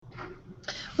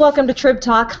Welcome to Trib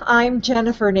Talk. I'm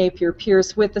Jennifer Napier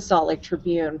Pierce with the Salt Lake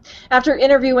Tribune. After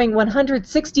interviewing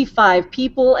 165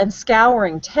 people and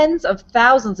scouring tens of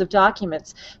thousands of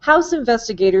documents, House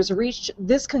investigators reached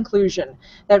this conclusion,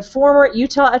 that former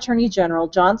Utah Attorney General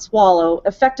John Swallow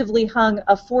effectively hung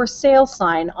a for sale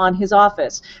sign on his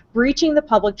office, breaching the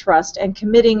public trust and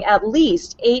committing at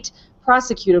least 8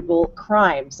 prosecutable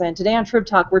crimes. And today on Trib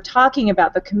Talk, we're talking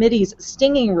about the committee's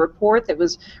stinging report that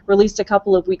was released a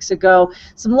couple of weeks ago,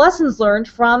 some lessons learned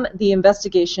from the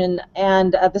investigation,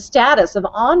 and the status of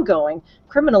ongoing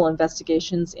criminal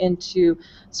investigations into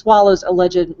Swallow's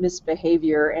alleged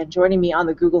misbehavior. And joining me on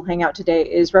the Google Hangout today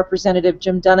is Representative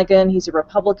Jim Dunnigan. He's a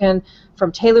Republican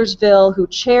from Taylorsville who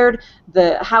chaired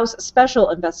the House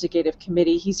Special Investigative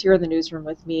Committee. He's here in the newsroom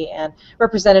with me. And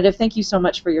Representative, thank you so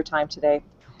much for your time today.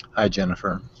 Hi,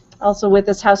 Jennifer. Also with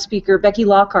us, House Speaker Becky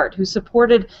Lockhart, who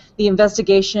supported the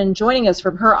investigation, joining us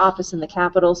from her office in the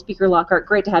Capitol. Speaker Lockhart,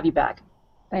 great to have you back.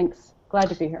 Thanks. Glad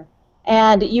to be here.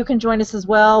 And you can join us as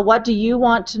well. What do you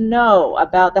want to know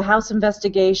about the House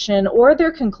investigation or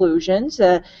their conclusions?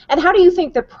 And how do you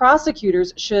think the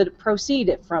prosecutors should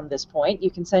proceed from this point?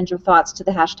 You can send your thoughts to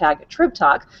the hashtag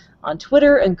TribTalk on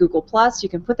Twitter and Google+. You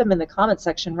can put them in the comment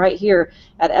section right here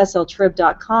at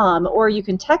sltrib.com, or you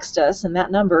can text us, and that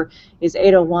number is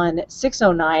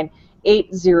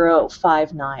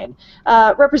 801-609-8059.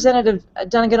 Representative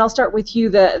Dunnigan, I'll start with you.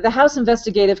 The House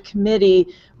Investigative Committee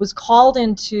was called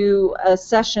into a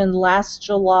session last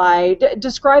July.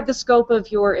 Describe the scope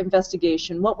of your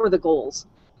investigation. What were the goals?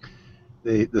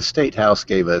 The State House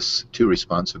gave us 2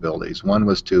 responsibilities. One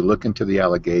was to look into the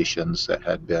allegations that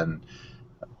had been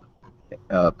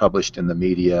published in the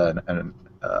media and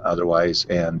otherwise,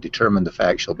 and determine the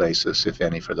factual basis, if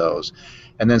any, for those.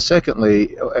 And then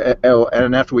secondly,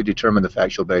 and after we determined the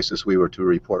factual basis, we were to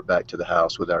report back to the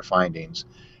House with our findings.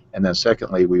 And then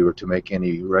secondly, we were to make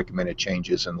any recommended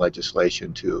changes in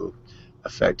legislation to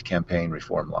affect campaign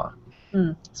reform law.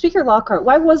 Speaker Lockhart,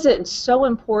 why was it so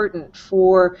important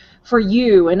for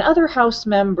you and other House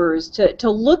members to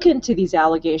look into these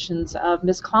allegations of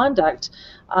misconduct,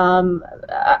 and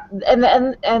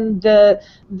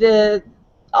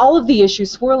all of the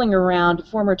issues swirling around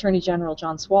former Attorney General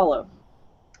John Swallow?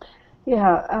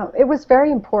 Yeah, it was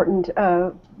very important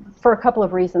for a couple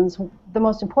of reasons. The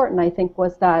most important, I think,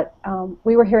 was that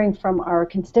we were hearing from our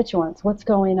constituents, what's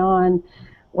going on,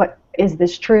 what is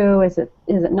this true, is it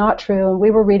not true? And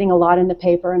we were reading a lot in the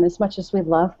paper, and as much as we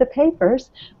love the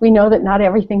papers, we know that not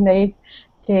everything they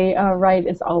write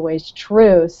is always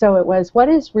true. So it was, what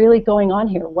is really going on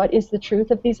here? What is the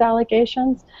truth of these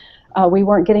allegations? We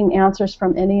weren't getting answers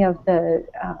from any of the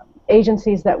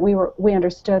agencies that we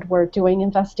understood were doing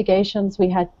investigations.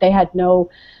 They had no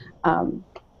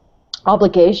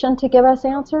obligation to give us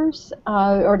answers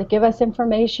or to give us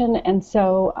information, and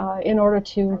so in order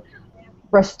to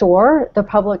restore the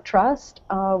public trust,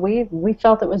 we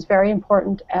felt it was very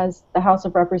important as the House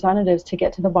of Representatives to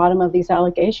get to the bottom of these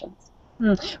allegations.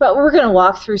 Well, we're going to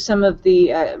walk through some of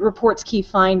the report's key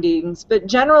findings, but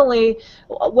generally,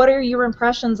 what are your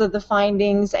impressions of the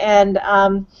findings, and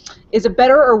is it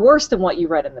better or worse than what you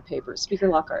read in the papers? Speaker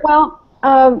Lockhart. Well,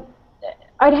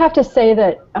 I'd have to say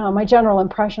that my general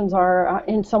impressions are,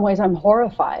 in some ways, I'm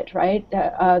horrified, right?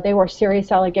 They were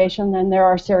serious allegations, and there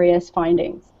are serious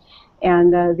findings.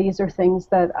 And these are things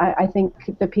that I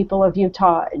think the people of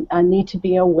Utah need to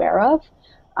be aware of.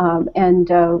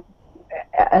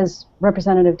 As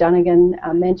Representative Dunnigan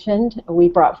mentioned, we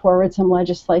brought forward some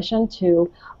legislation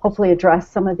to hopefully address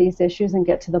some of these issues and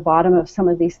get to the bottom of some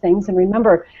of these things. And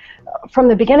remember, from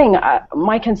the beginning,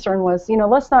 my concern was,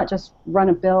 let's not just run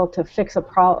a bill to fix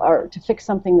or to fix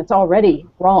something that's already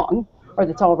wrong or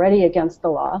that's already against the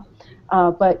law.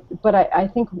 But I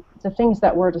think the things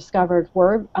that were discovered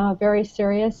were very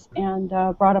serious and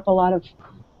brought up a lot of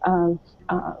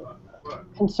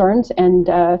concerns and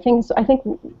things I think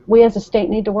we as a state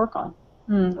need to work on.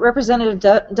 Representative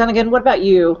Dunnigan, what about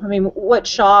you? I mean, what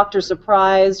shocked or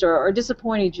surprised or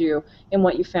disappointed you in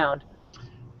what you found?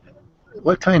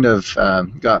 What kind of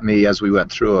got me as we went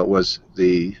through it was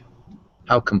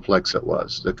how complex it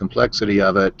was, the complexity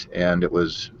of it, and it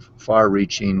was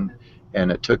far-reaching. And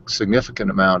it took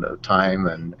significant amount of time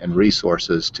and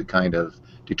resources to kind of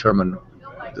determine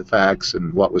the facts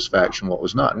and what was facts and what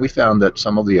was not. And we found that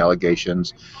some of the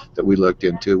allegations that we looked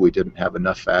into, we didn't have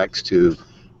enough facts to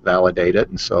validate it,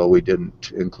 and so we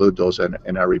didn't include those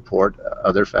in our report.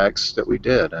 Other facts that we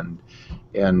did, and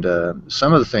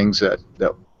some of the things that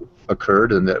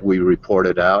occurred and that we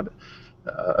reported out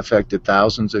affected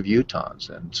thousands of Utahns.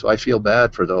 And so I feel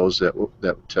bad for those that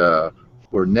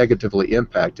were negatively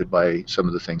impacted by some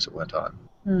of the things that went on.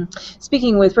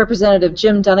 Speaking with Representative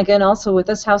Jim Dunnigan, also with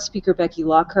us, House Speaker Becky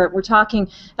Lockhart, we're talking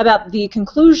about the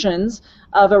conclusions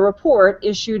of a report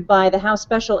issued by the House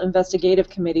Special Investigative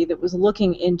Committee that was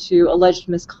looking into alleged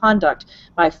misconduct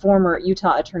by former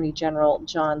Utah Attorney General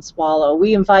John Swallow.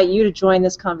 We invite you to join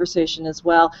this conversation as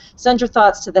well. Send your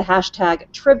thoughts to the hashtag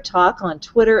TribTalk on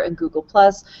Twitter and Google+.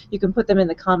 You can put them in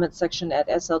the comments section at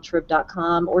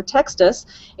sltrib.com or text us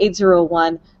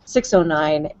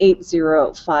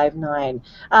 801-609-8059.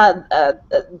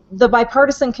 The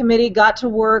bipartisan committee got to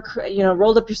work,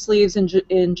 rolled up your sleeves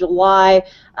in July.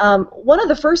 One of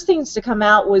the first things to come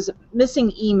out was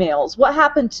missing emails. What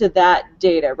happened to that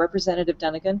data, Representative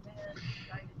Dunnigan?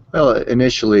 Well,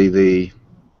 initially the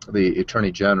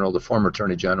Attorney General, the former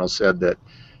Attorney General, said that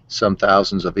some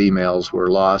thousands of emails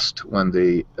were lost when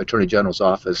the Attorney General's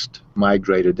office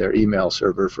migrated their email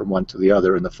server from one to the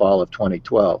other in the fall of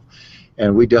 2012.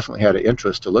 And we definitely had an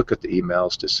interest to look at the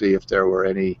emails to see if there were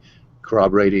any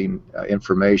corroborating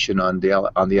information on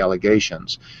the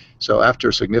allegations. So after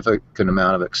a significant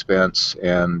amount of expense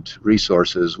and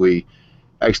resources, we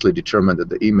actually determined that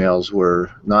the emails were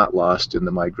not lost in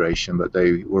the migration, but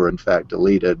they were in fact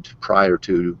deleted prior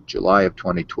to July of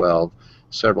 2012,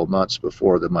 several months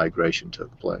before the migration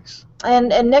took place. And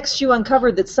next you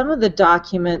uncovered that some of the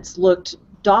documents looked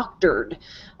doctored.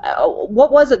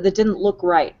 What was it that didn't look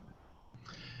right?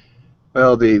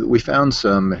 Well, we found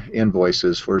some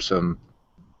invoices for some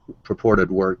purported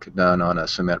work done on a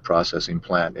cement processing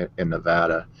plant in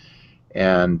Nevada,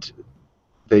 and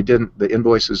the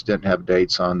invoices didn't have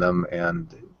dates on them. And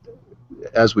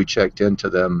as we checked into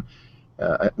them,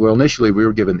 well, initially we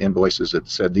were given invoices that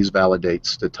said these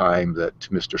validates the time that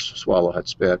Mr. Swallow had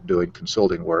spent doing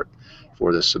consulting work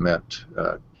for the cement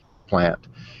plant.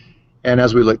 And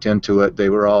as we looked into it, they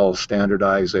were all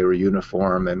standardized, they were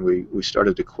uniform, and we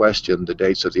started to question the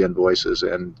dates of the invoices.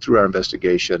 And through our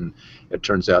investigation, it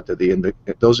turns out that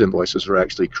those invoices were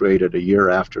actually created a year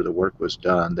after the work was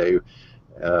done. They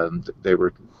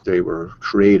were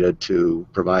created to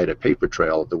provide a paper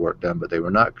trail of the work done, but they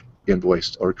were not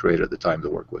invoiced or created at the time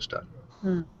the work was done.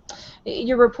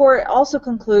 Your report also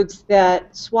concludes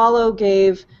that Swallow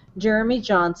gave Jeremy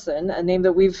Johnson, a name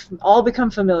that we've all become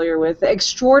familiar with,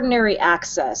 extraordinary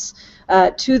access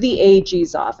to the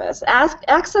AG's office,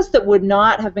 access that would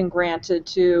not have been granted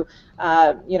to,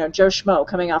 Joe Schmo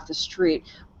coming off the street.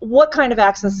 What kind of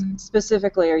access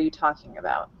specifically are you talking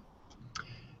about?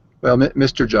 Well,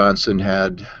 Mr. Johnson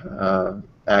had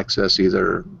access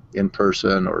either in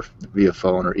person or via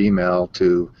phone or email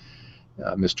to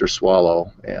Mr.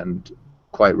 Swallow, and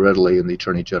quite readily in the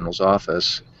Attorney General's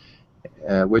office.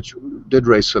 Which did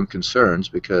raise some concerns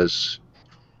because,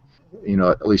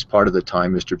 at least part of the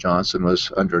time Mr. Johnson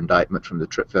was under indictment from the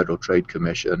Federal Trade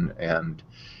Commission, and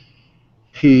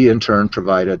he in turn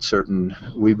provided certain,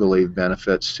 we believe,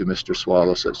 benefits to Mr.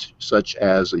 Swallow, such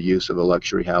as the use of a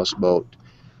luxury houseboat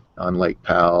on Lake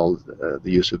Powell,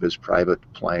 the use of his private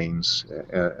planes,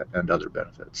 and other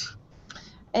benefits.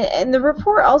 And the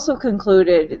report also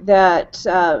concluded that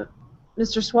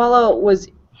Mr. Swallow was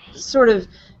sort of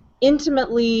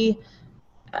intimately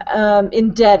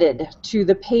indebted to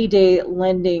the payday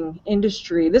lending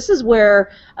industry. This is where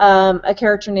a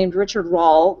character named Richard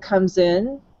Rahl comes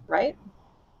in, right?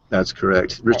 That's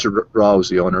correct. Richard Rahl was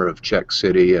the owner of Czech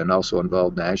City and also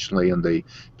involved nationally in the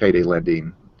payday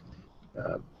lending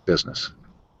business.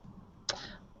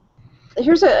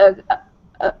 Here's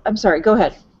I'm sorry, go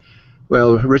ahead.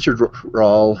 Well, Richard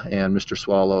Rahl and Mr.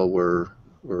 Swallow were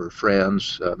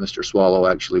friends. Mr. Swallow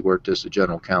actually worked as the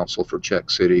general counsel for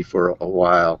Czech City for a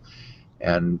while,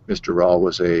 and Mr. Rahl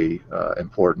was a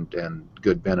important and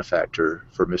good benefactor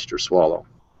for Mr. Swallow.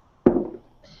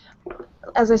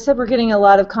 As I said, we're getting a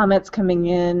lot of comments coming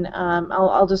in.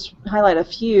 I'll just highlight a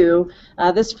few.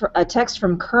 A text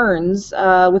from Kearns.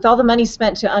 With all the money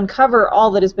spent to uncover all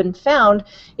that has been found,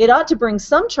 it ought to bring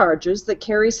some charges that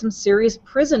carry some serious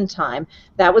prison time.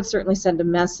 That would certainly send a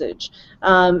message.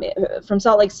 From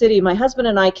Salt Lake City, my husband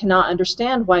and I cannot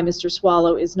understand why Mr.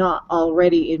 Swallow is not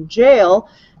already in jail.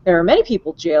 There are many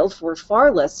people jailed for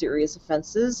far less serious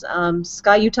offenses.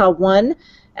 Sky Utah 1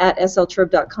 at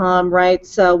sltrib.com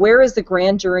writes, where is the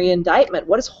grand jury indictment?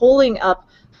 What is holding up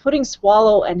putting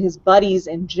Swallow and his buddies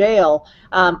in jail?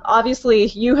 Obviously,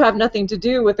 you have nothing to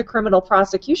do with the criminal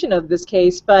prosecution of this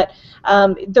case, but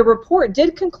the report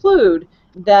did conclude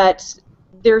that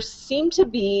there seemed to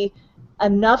be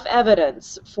enough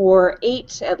evidence for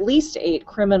at least eight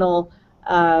criminal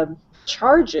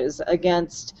charges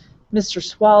against Mr.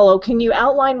 Swallow. Can you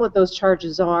outline what those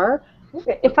charges are?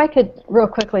 If I could real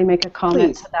quickly make a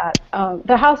comment Please. to that.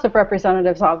 The House of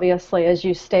Representatives, obviously, as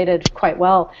you stated quite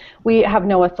well, we have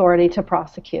no authority to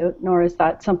prosecute, nor is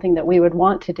that something that we would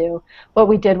want to do. What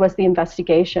we did was the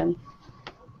investigation,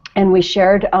 and we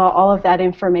shared all of that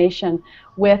information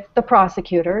with the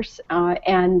prosecutors,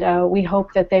 and we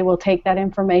hope that they will take that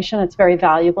information. It's very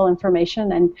valuable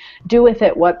information, and do with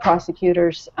it what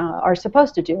prosecutors are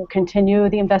supposed to do. Continue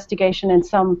the investigation in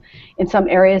some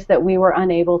areas that we were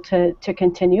unable to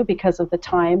continue because of the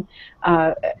time.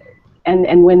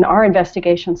 And when our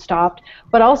investigation stopped,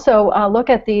 but also look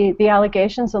at the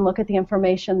allegations and look at the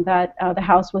information that the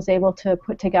House was able to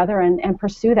put together and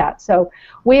pursue that. So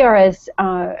we are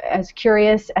as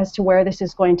curious as to where this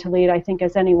is going to lead, I think,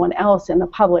 as anyone else in the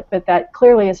public, but that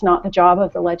clearly is not the job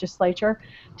of the legislature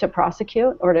to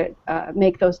prosecute or to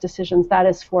make those decisions. That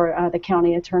is for the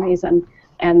county attorneys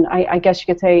and I guess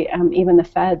you could say even the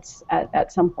feds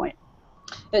at some point.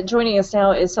 Joining us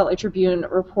now is Salt Lake Tribune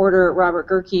reporter Robert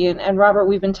Gehrke. And Robert,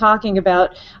 we've been talking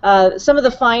about some of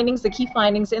the findings, the key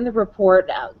findings in the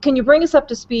report. Can you bring us up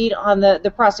to speed on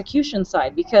the prosecution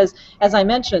side? Because, as I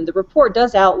mentioned, the report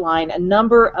does outline a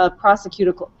number of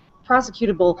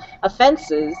prosecutable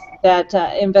offenses that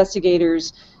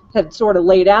investigators have sort of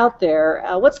laid out there.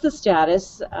 What's the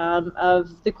status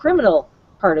of the criminal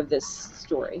part of this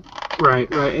story? Right,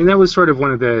 and that was sort of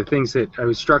one of the things that I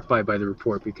was struck by the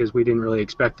report, because we didn't really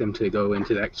expect them to go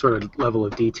into that sort of level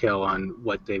of detail on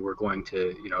what they were going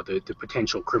to, the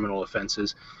potential criminal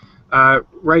offenses.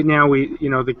 Right now,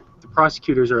 the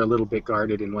prosecutors are a little bit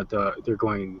guarded in what they're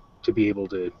going to be able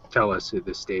to tell us at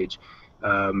this stage.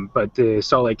 But the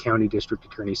Salt Lake County District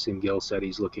Attorney Sim Gill said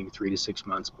he's looking 3 to 6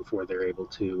 months before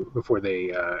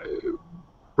they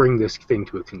bring this thing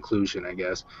to a conclusion, I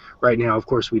guess. Right now, of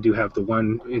course, we do have the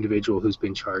one individual who's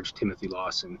been charged, Timothy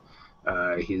Lawson.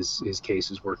 His case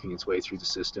is working its way through the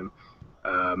system.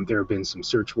 There have been some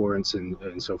search warrants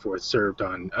and so forth served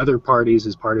on other parties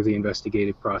as part of the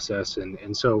investigative process,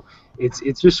 and so it's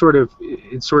just sort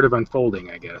of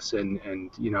unfolding, I guess. And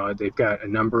they've got a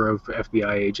number of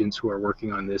FBI agents who are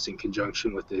working on this in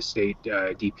conjunction with the state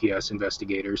DPS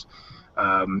investigators.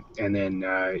 And then,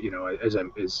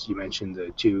 as you mentioned,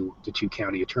 the two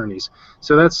county attorneys.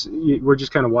 So we're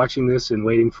just kind of watching this and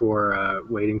waiting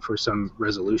for some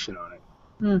resolution on it.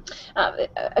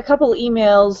 A couple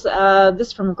emails,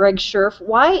 this from Greg Scherf.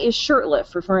 Why is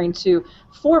Shurtleff, referring to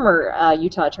former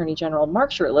Utah Attorney General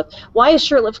Mark Shurtleff, why is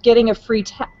Shurtleff getting a free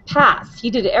pass? He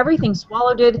did everything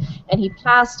Swallow did, and he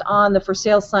passed on the for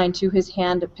sale sign to his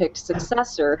hand-picked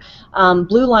successor.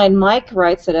 Blue Line Mike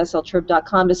writes at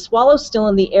sltrib.com, is Swallow still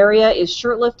in the area? Is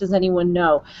Shurtleff? Does anyone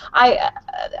know?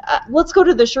 Let's go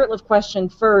to the Shurtleff question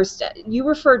first. You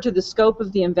referred to the scope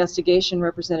of the investigation,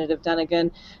 Representative Dunnigan.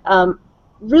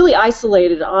 Really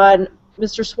isolated on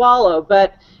Mr. Swallow,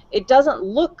 but it doesn't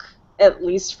look, at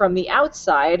least from the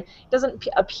outside, it doesn't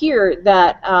appear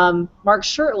that Mark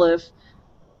Shurtleff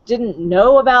didn't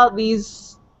know about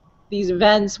these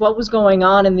events, what was going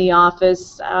on in the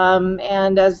office,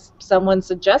 and as someone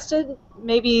suggested,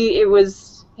 maybe it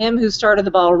was him who started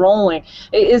the ball rolling.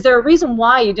 Is there a reason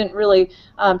why you didn't really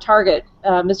target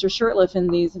Mr. Shurtleff in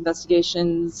these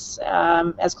investigations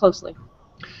as closely?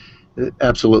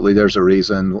 Absolutely, there's a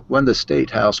reason. When the State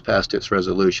House passed its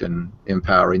resolution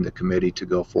empowering the committee to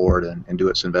go forward and do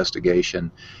its investigation,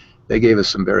 they gave us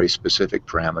some very specific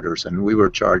parameters, and we were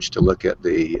charged to look at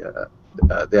the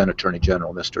then Attorney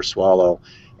General, Mr. Swallow,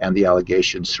 and the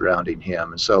allegations surrounding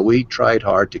him. And so we tried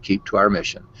hard to keep to our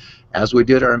mission. As we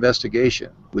did our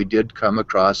investigation, we did come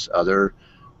across other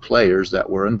players that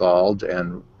were involved,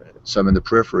 and some in the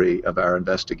periphery of our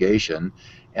investigation,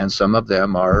 and some of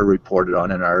them are reported on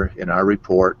in our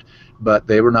report, but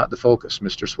they were not the focus.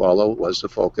 Mr. Swallow was the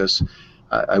focus.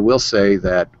 I will say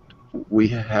that we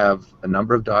have a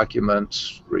number of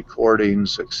documents,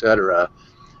 recordings, etc.,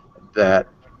 that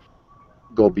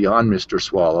go beyond Mr.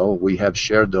 Swallow. We have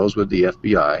shared those with the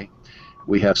FBI.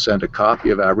 We have sent a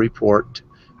copy of our report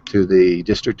to the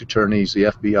district attorneys, the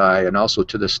FBI, and also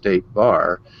to the state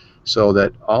bar, so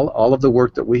that all of the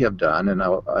work that we have done, and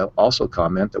I'll also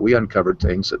comment that we uncovered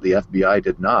things that the FBI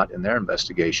did not in their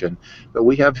investigation, but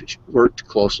we have worked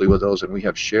closely with those, and we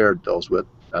have shared those with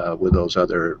those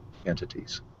other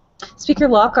entities. Speaker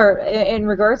Lockhart, in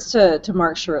regards to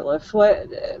Mark Shurtleff,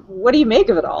 what do you make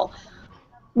of it all?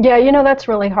 Yeah, that's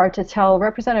really hard to tell.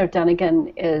 Representative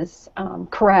Dunnigan is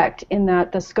correct in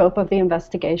that the scope of the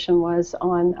investigation was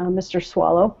on Mr.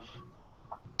 Swallow.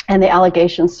 and the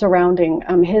allegations surrounding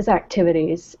his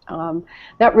activities.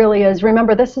 That really is,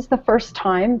 remember, this is the first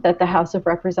time that the House of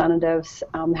Representatives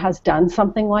has done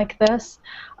something like this.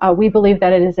 We believe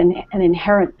that it is an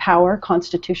inherent power,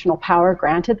 constitutional power,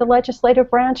 granted the legislative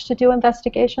branch to do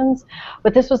investigations,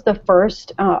 but this was the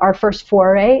first, our first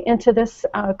foray into this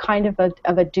kind of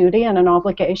a duty and an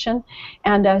obligation,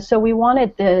 and so we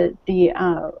wanted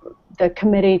the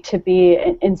committee to be,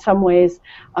 in some ways,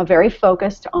 very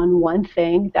focused on one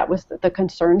thing. That was the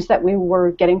concerns that we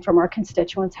were getting from our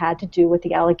constituents had to do with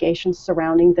the allegations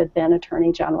surrounding the then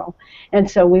Attorney General, and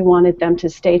so we wanted them to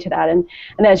stay to that. And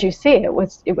as you see, it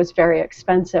was very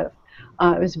expensive.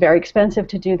 It was very expensive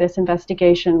to do this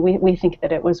investigation. We think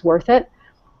that it was worth it,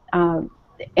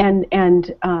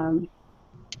 and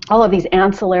all of these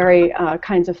ancillary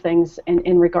kinds of things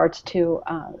in regards to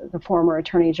the former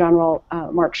Attorney General,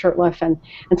 Mark Shurtleff, and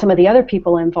some of the other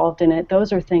people involved in it,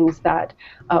 those are things that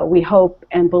we hope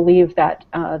and believe that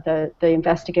the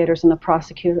investigators and the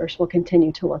prosecutors will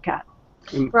continue to look at.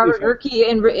 Robert Gehrke,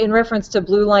 in reference to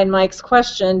Blue Line Mike's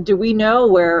question, do we know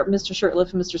where Mr.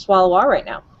 Shurtleff and Mr. Swallow are right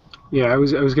now? Yeah, I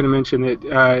was going to mention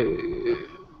that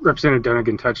Representative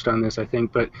Dunnigan touched on this, I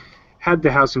think, but had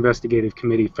the House Investigative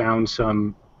Committee found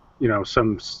some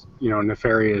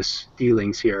nefarious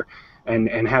dealings here,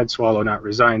 and had Swallow not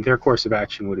resigned, their course of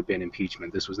action would have been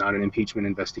impeachment. This was not an impeachment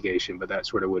investigation, but that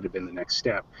sort of would have been the next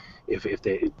step, if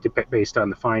they, based on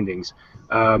the findings.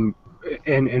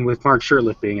 And with Mark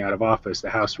Shurtleff being out of office,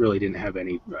 the House really didn't have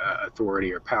any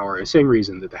authority or power. The same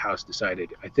reason that the House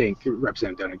decided, I think,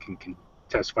 Representative Dunnigan can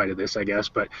testify to this, I guess,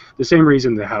 but the same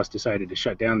reason the House decided to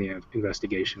shut down the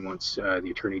investigation once the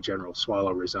Attorney General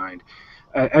Swallow resigned.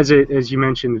 As you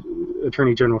mentioned,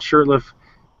 Attorney General Shurtleff,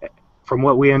 from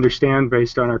what we understand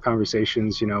based on our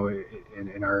conversations, in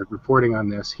our reporting on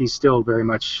this, he's still very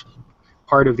much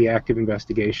part of the active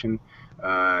investigation.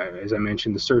 As I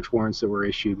mentioned, the search warrants that were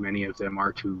issued, many of them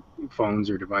are to phones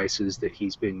or devices that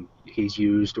he's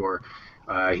used or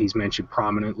he's mentioned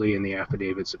prominently in the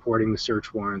affidavit supporting the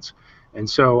search warrants. And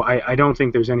so I don't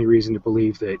think there's any reason to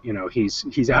believe that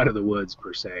he's out of the woods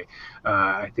per se.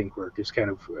 I think we're just kind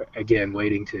of again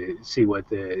waiting to see where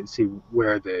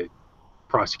the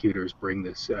prosecutors bring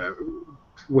this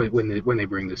when they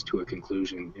bring this to a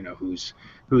conclusion.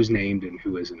 Who's named and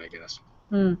who isn't, I guess.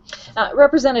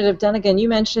 Representative Dunnigan, you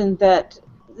mentioned that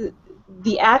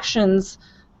the actions,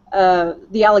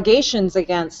 the allegations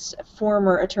against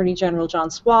former Attorney General John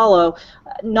Swallow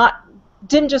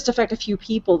didn't just affect a few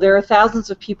people. There are thousands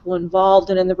of people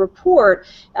involved, and in the report,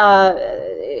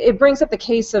 it brings up the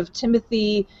case of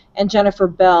Timothy and Jennifer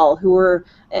Bell, who were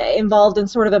involved in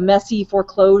sort of a messy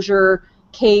foreclosure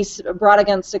case brought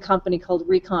against a company called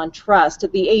Recon Trust.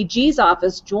 The AG's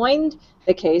office joined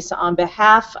the case on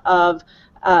behalf of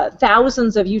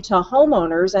thousands of Utah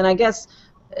homeowners, and I guess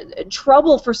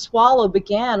trouble for Swallow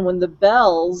began when the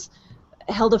Bells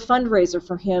held a fundraiser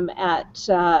for him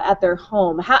at their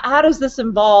home. How does this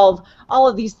involve all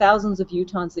of these thousands of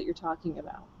Utahns that you're talking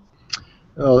about?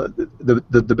 Well,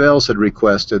 the Bells had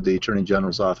requested the Attorney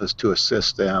General's office to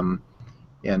assist them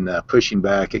in pushing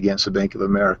back against the Bank of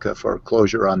America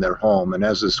foreclosure on their home. And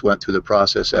as this went through the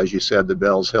process, as you said, the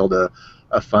Bells held a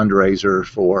fundraiser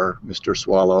for Mr.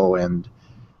 Swallow, and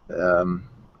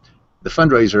the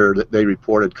fundraiser that they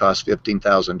reported cost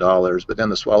 $15,000, but then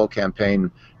the Swallow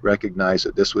campaign recognized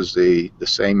that this was the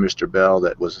same Mr. Bell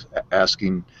that was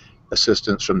asking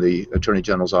assistance from the Attorney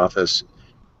General's office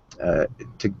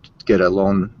to get a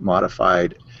loan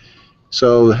modified.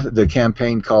 So the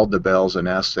campaign called the Bells and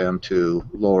asked them to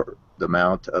lower the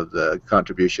amount of the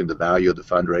contribution, the value of the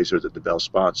fundraiser that the Bells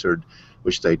sponsored,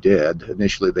 which they did.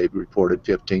 Initially they reported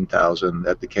 $15,000.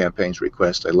 At the campaign's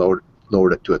request, they lowered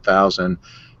it to $1,000.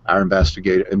 Our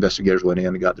investigators went in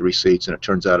and got the receipts, and it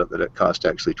turns out that it cost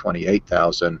actually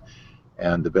 $28,000,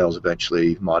 and the Bells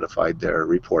eventually modified their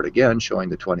report again, showing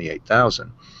the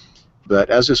 $28,000.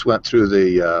 But as this went through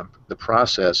the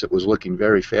process, it was looking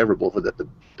very favorable that the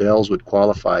Bells would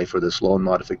qualify for this loan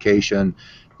modification.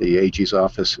 The AG's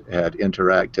office had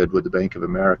interacted with the Bank of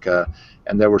America,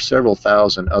 and there were several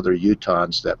thousand other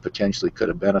Utahns that potentially could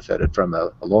have benefited from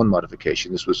a loan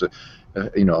modification. This was a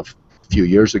few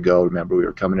years ago. Remember, we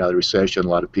were coming out of the recession. A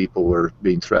lot of people were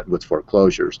being threatened with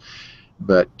foreclosures.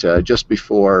 But just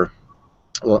before,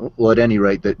 well, at any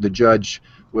rate, the judge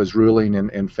was ruling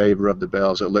in favor of the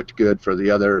Bells. It looked good for the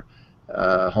other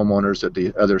homeowners that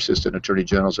the other assistant attorney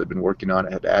generals had been working on,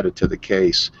 had added to the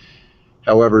case.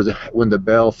 However, when the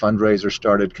Bell fundraiser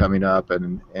started coming up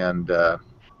and the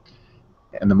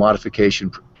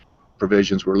modification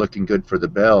provisions were looking good for the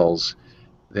Bells,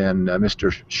 then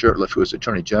Mr. Shurtleff, who was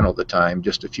Attorney General at the time,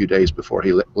 just a few days before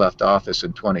he left office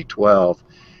in 2012,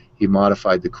 he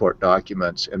modified the court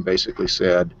documents and basically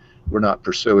said, we're not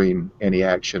pursuing any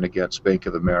action against Bank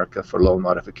of America for loan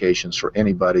modifications for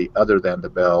anybody other than the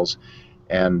Bells,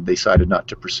 and they decided not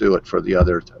to pursue it for the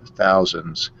other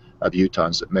thousands of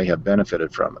Utahns that may have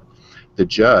benefited from it. The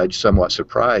judge, somewhat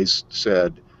surprised,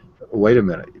 said, wait a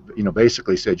minute,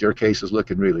 basically said, your case is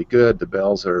looking really good. The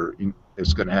Bells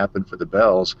it's going to happen for the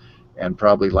Bells and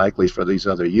probably likely for these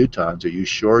other Utahns. Are you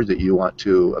sure that you want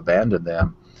to abandon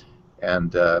them?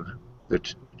 And the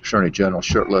Attorney General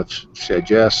Shurtleff said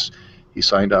yes. He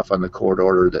signed off on the court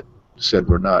order that said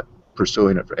we're not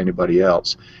pursuing it for anybody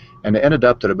else. And it ended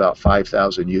up that about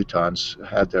 5,000 Utahns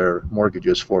had their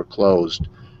mortgages foreclosed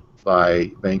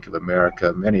by Bank of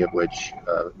America, many of which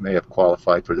may have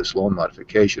qualified for this loan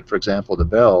modification. For example, the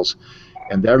Bells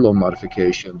and their loan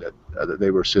modification that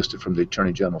they were assisted from the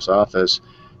Attorney General's office,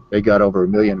 they got over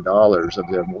 $1 million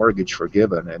of their mortgage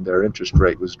forgiven, and their interest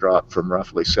rate was dropped from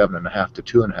roughly 7.5% to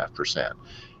 2.5%.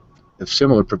 If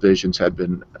similar provisions had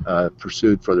been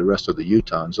pursued for the rest of the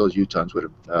Utahns, those Utahns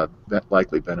would have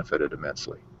likely benefited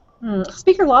immensely.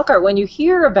 Speaker Lockhart, when you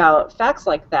hear about facts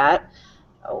like that,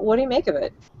 what do you make of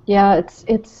it? Yeah,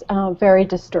 it's very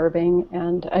disturbing,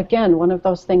 and again, one of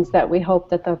those things that we hope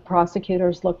that the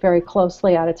prosecutors look very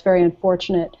closely at. It's very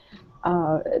unfortunate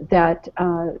that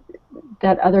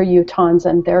other Utahns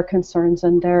and their concerns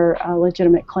and their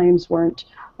legitimate claims weren't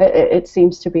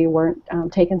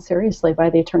taken seriously by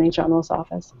the Attorney General's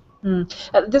office.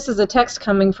 This is a text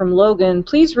coming from Logan.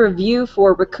 Please review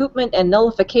for recoupment and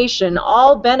nullification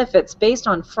all benefits based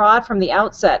on fraud from the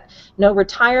outset. No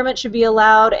retirement should be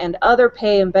allowed, and other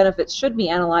pay and benefits should be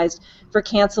analyzed for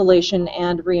cancellation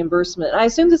and reimbursement. I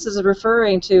assume this is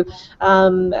referring to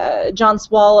John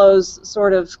Swallow's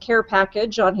sort of care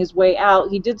package on his way out.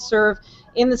 He did serve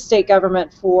in the state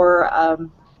government for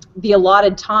the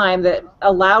allotted time that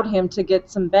allowed him to get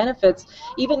some benefits,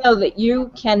 even though that you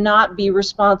cannot be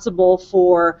responsible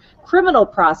for criminal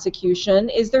prosecution.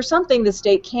 Is there something the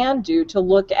state can do to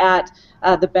look at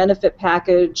the benefit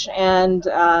package and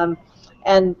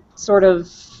sort of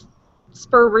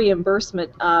spur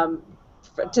reimbursement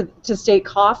to state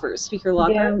coffers? Speaker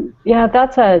Lockhart? Yeah,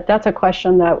 that's a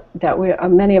question that we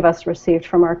many of us received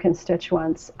from our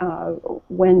constituents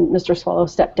when Mr. Swallow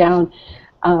stepped down.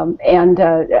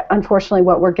 Unfortunately,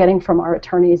 what we're getting from our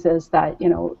attorneys is that,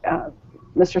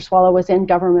 Mr. Swallow was in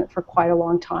government for quite a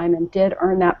long time and did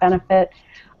earn that benefit.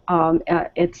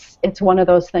 It's one of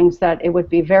those things that it would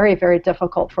be very, very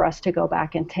difficult for us to go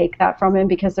back and take that from him,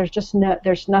 because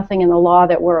there's nothing in the law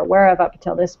that we're aware of up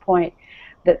until this point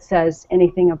that says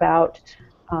anything about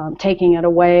taking it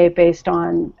away based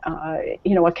on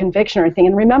a conviction or anything.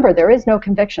 And remember, there is no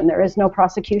conviction, there is no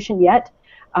prosecution yet.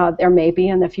 There may be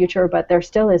in the future, but there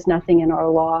still is nothing in our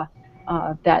law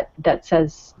that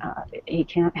says he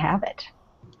can't have it.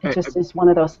 It just is one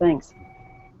of those things.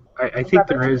 I think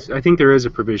there is a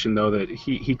provision, though, that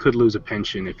he could lose a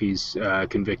pension if he's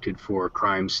convicted for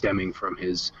crimes stemming from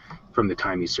the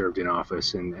time he served in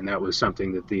office, and that was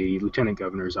something that the Lieutenant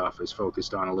Governor's office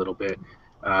focused on a little bit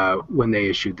when they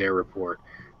issued their report.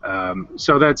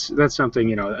 So that's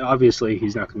something, obviously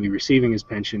he's not going to be receiving his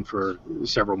pension for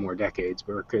several more decades,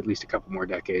 or at least a couple more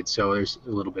decades, so there's a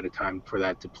little bit of time for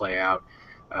that to play out.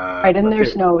 Right, and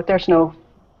there's no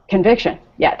conviction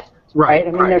yet. Right.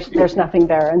 I mean, there's nothing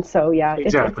there, and so yeah,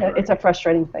 exactly, it's a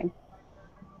frustrating thing.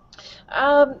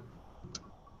 I'm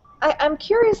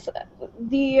curious.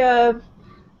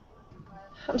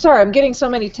 I'm sorry, I'm getting so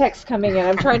many texts coming in.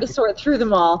 I'm trying to sort through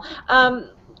them all.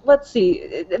 Let's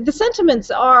see. The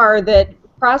sentiments are that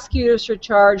prosecutors should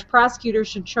charge,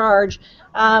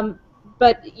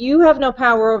 but you have no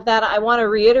power over that. I want to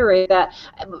reiterate that.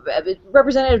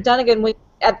 Representative Dunnigan,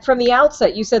 from the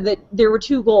outset, you said that there were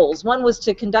two goals. One was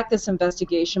to conduct this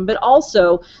investigation, but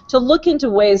also to look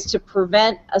into ways to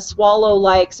prevent a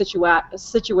Swallow-like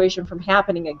situation from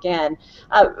happening again.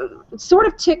 Sort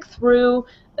of tick through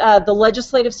the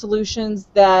legislative solutions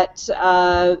that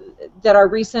our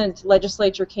recent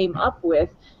legislature came up with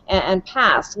and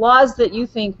passed, laws that you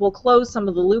think will close some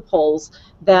of the loopholes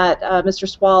that Mr.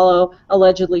 Swallow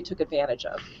allegedly took advantage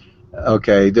of.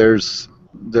 Okay, there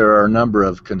are a number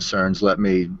of concerns. Let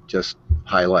me just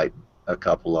highlight a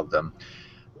couple of them.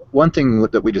 One thing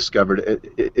that we discovered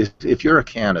is if you're a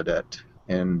candidate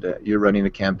and you're running a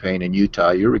campaign in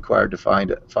Utah, you're required to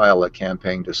file a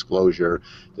campaign disclosure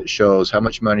that shows how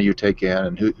much money you take in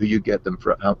and who you get them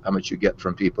from, how much you get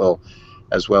from people,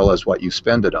 as well as what you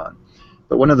spend it on.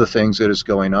 But one of the things that is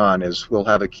going on is we'll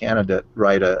have a candidate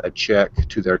write a check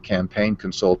to their campaign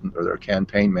consultant or their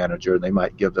campaign manager, and they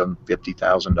might give them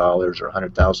 $50,000 or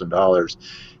 $100,000,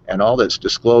 and all that's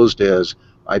disclosed is,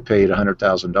 I paid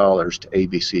 $100,000 to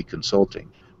ABC Consulting.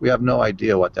 We have no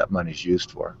idea what that money is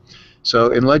used for.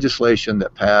 So in legislation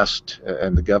that passed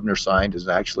and the governor signed is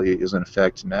in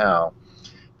effect now,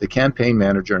 the campaign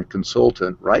manager and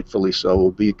consultant, rightfully so,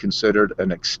 will be considered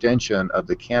an extension of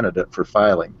the candidate for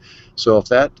filing. So if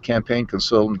that campaign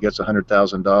consultant gets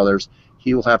 $100,000,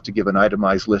 he will have to give an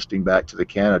itemized listing back to the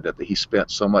candidate that he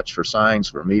spent so much for signs,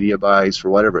 for media buys,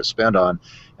 for whatever it's spent on,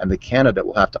 and the candidate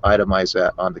will have to itemize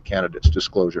that on the candidate's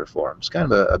disclosure form. It's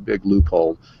kind of a big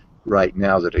loophole right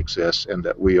now that exists and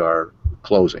that we are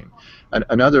closing.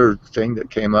 Another thing that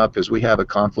came up is we have a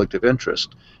conflict of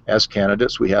interest. As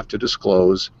candidates, we have to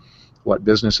disclose what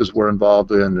businesses we're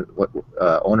involved in, what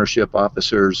ownership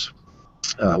officers,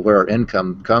 where our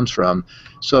income comes from,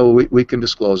 so we can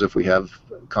disclose if we have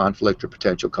conflict or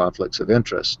potential conflicts of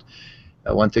interest.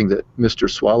 One thing that Mr.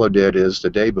 Swallow did is the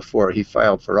day before he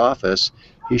filed for office,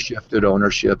 he shifted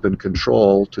ownership and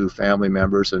control to family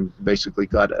members and basically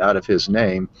got it out of his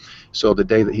name. So the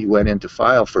day that he went in to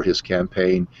file for his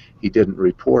campaign, he didn't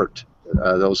report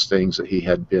those things that he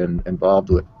had been involved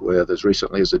with as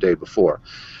recently as the day before.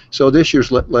 So this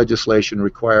year's legislation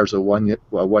requires a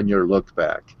one-year look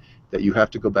back, that you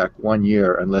have to go back 1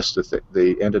 year and list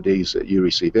the entities that you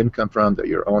receive income from, that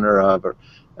you're owner of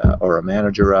or a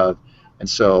manager of. And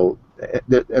so,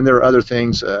 and there are other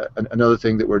things. Another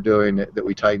thing that we're doing that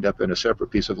we tightened up in a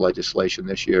separate piece of legislation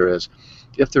this year is,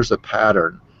 if there's a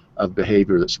pattern of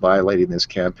behavior that's violating this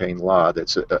campaign law,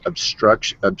 that's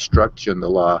obstruction the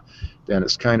law, then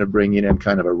it's kind of bringing in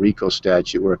kind of a RICO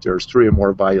statute where if there's 3 or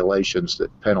more violations, that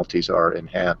penalties are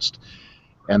enhanced.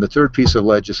 And the third piece of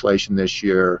legislation this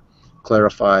year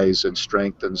clarifies and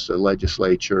strengthens the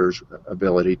legislature's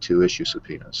ability to issue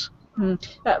subpoenas.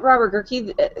 Robert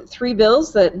Gehrke, 3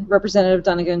 bills that Representative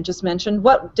Dunnigan just mentioned.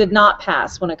 What did not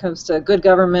pass when it comes to good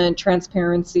government,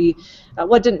 transparency?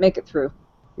 What didn't make it through?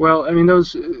 Well, I mean,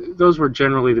 those were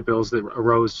generally the bills that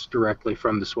arose directly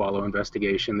from the Swallow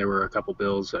investigation. There were a couple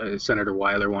bills. Senator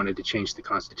Weiler wanted to change the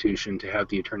Constitution to have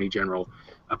the Attorney General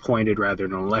appointed rather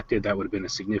than elected. That would have been a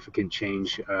significant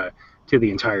change to the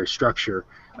entire structure.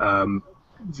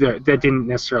 That didn't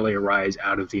necessarily arise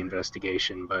out of the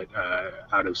investigation, but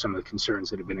out of some of the concerns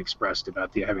that have been expressed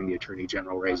about having the Attorney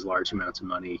General raise large amounts of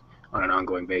money on an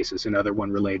ongoing basis. Another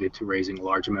one related to raising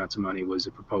large amounts of money was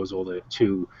a proposal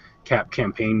to cap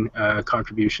campaign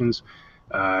contributions.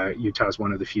 Utah is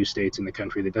one of the few states in the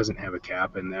country that doesn't have a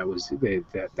cap, and that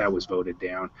was voted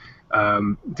down.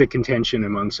 The contention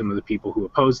among some of the people who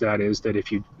oppose that is that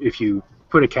if you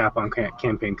put a cap on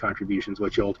campaign contributions,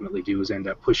 what you ultimately do is end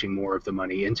up pushing more of the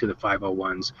money into the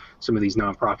 501s, some of these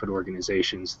nonprofit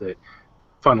organizations that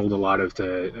funneled a lot of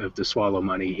the Swallow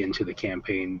money into the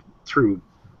campaign through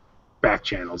back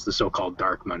channels, the so-called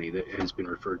dark money that has been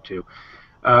referred to.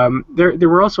 There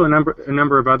were also a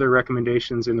number of other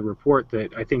recommendations in the report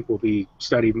that I think will be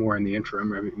studied more in the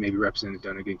interim. Maybe Representative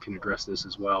Dunnigan can address this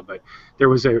as well. But there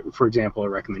was, for example, a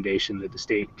recommendation that the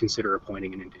state consider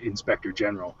appointing an inspector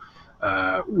general,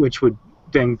 which would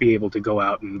then be able to go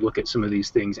out and look at some of these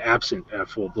things absent a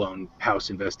full-blown House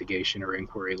investigation or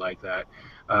inquiry like that.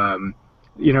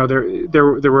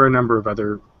 There were a number of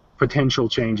other potential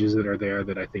changes that are there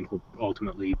that I think will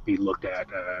ultimately be looked at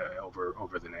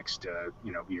over the next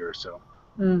year or so.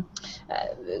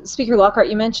 Speaker Lockhart,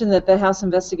 you mentioned that the House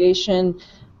investigation,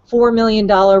 $4 million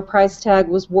price tag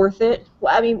was worth it.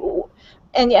 I mean,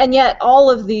 and yet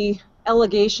all of the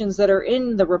allegations that are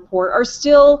in the report are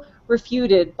still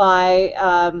refuted by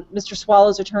Mr.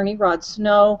 Swallow's attorney, Rod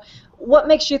Snow. What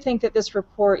makes you think that this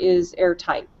report is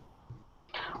airtight?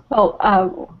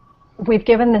 Well, we've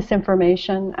given this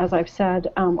information, as I've said,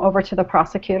 over to the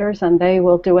prosecutors, and they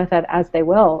will do with it as they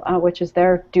will, which is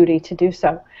their duty to do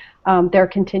so. They're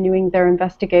continuing their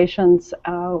investigations.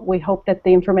 We hope that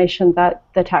the information that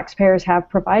the taxpayers have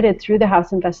provided through the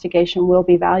House investigation will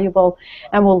be valuable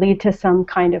and will lead to some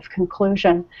kind of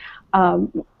conclusion.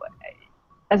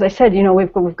 As I said,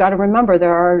 we've got to remember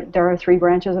there are 3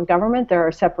 branches of government. There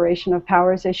are separation of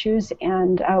powers issues,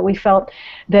 and we felt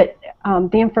that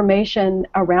the information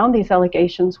around these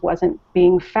allegations wasn't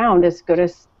being found. As good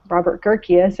as Robert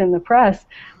Gehrke is in the press,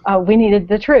 we needed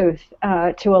the truth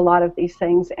to a lot of these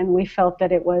things, and we felt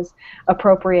that it was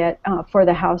appropriate for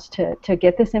the House to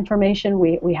get this information.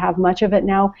 We have much of it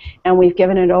now, and we've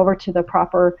given it over to the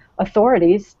proper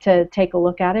authorities to take a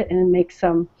look at it and make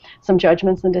some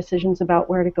judgments and decisions about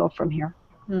where to go from here.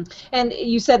 And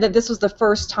you said that this was the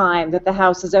first time that the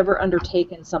House has ever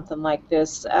undertaken something like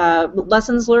this.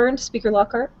 Lessons learned, Speaker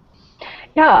Lockhart?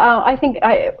 Yeah, I think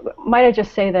might I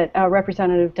just say that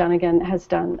Representative Dunnigan has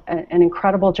done an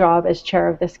incredible job as chair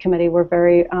of this committee. We're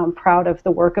very proud of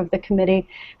the work of the committee,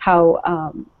 how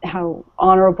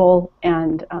honorable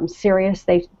and serious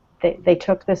they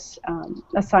took this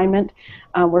assignment.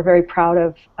 We're very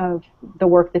proud of the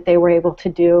work that they were able to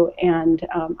do, and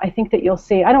I think that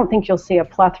I don't think you'll see a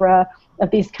plethora of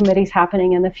these committees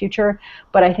happening in the future,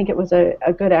 but I think it was a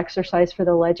good exercise for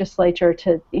the legislature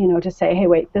to say, hey,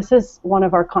 wait, this is one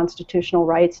of our constitutional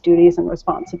rights, duties, and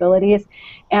responsibilities,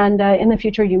 and in the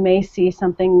future you may see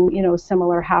something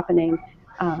similar happening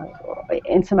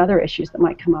in some other issues that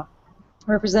might come up.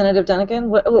 Representative Dunnigan,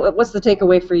 what's the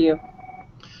takeaway for you?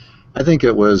 I think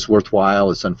it was worthwhile.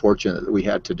 It's unfortunate that we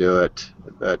had to do it,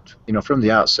 but from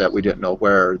the outset we didn't know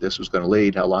where this was going to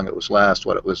lead, how long it was last,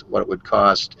 what it would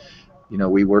cost.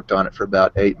 We worked on it for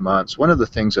about 8 months. One of the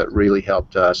things that really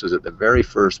helped us is at the very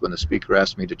first, when the Speaker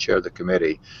asked me to chair the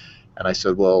committee, and I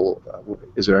said, well,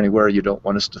 is there anywhere you don't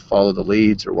want us to follow the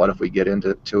leads, or what if we get into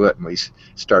it and we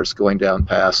starts going down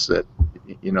paths that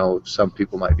some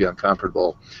people might be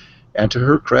uncomfortable? And to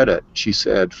her credit, she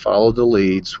said, follow the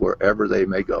leads wherever they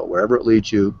may go. Wherever it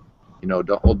leads you,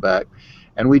 don't hold back.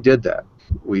 And we did that.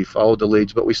 We followed the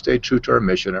leads, but we stayed true to our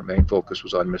mission. Our main focus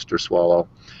was on Mr. Swallow.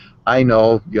 I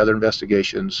know the other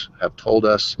investigations have told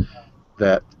us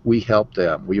that we helped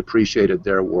them. We appreciated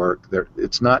their work.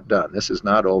 It's not done. This is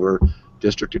not over.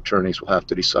 District attorneys will have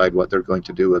to decide what they're going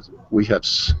to do with. We have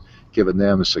given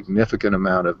them a significant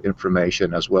amount of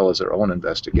information as well as their own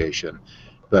investigation.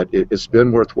 But it's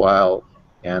been worthwhile,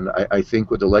 and I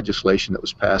think with the legislation that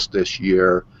was passed this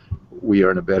year, we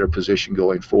are in a better position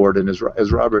going forward. And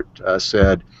as Robert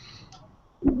said,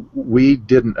 we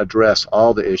didn't address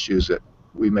all the issues that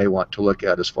we may want to look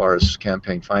at as far as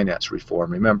campaign finance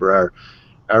reform. Remember,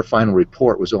 our final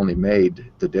report was only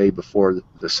made the day before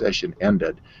the session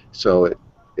ended, so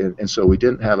so we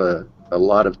didn't have a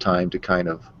lot of time to kind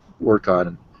of work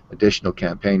on additional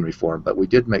campaign reform, but we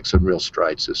did make some real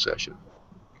strides this session.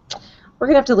 We're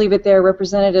going to have to leave it there.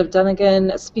 Representative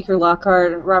Dunnigan, Speaker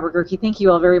Lockhart, Robert Gehrke, thank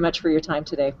you all very much for your time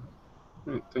today.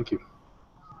 Thank you.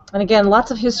 And again, lots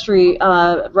of history,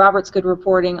 Robert's good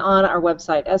reporting on our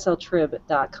website,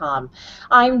 sltrib.com.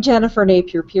 I'm Jennifer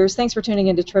Napier Pierce. Thanks for tuning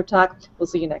in to Trib Talk. We'll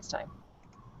see you next time.